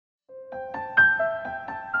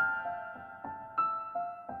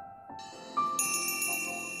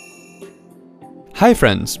Hi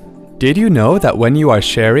friends! Did you know that when you are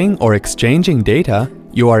sharing or exchanging data,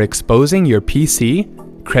 you are exposing your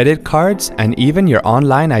PC, credit cards, and even your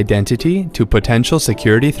online identity to potential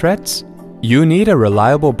security threats? You need a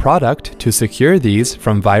reliable product to secure these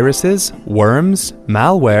from viruses, worms,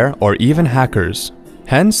 malware, or even hackers.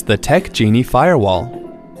 Hence the TechGenie Firewall.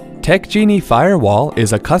 TechGenie Firewall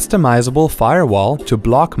is a customizable firewall to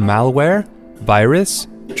block malware, virus,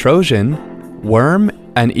 Trojan, worm,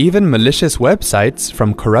 and even malicious websites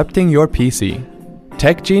from corrupting your PC.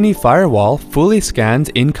 TechGenie Firewall fully scans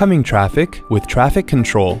incoming traffic with traffic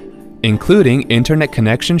control, including internet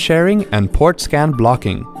connection sharing and port scan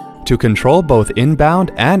blocking, to control both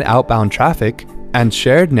inbound and outbound traffic and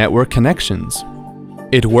shared network connections.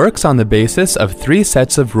 It works on the basis of 3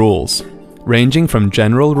 sets of rules, ranging from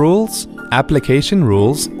general rules, application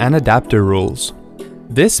rules, and adapter rules.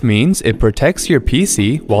 This means it protects your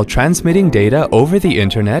PC while transmitting data over the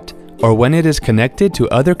internet or when it is connected to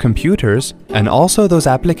other computers and also those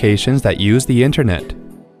applications that use the internet.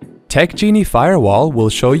 TechGenie Firewall will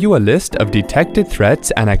show you a list of detected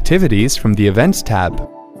threats and activities from the Events tab.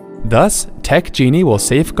 Thus, TechGenie will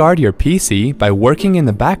safeguard your PC by working in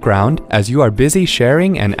the background as you are busy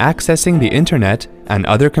sharing and accessing the internet and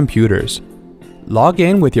other computers. Log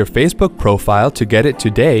in with your Facebook profile to get it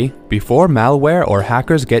today before malware or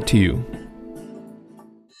hackers get to you.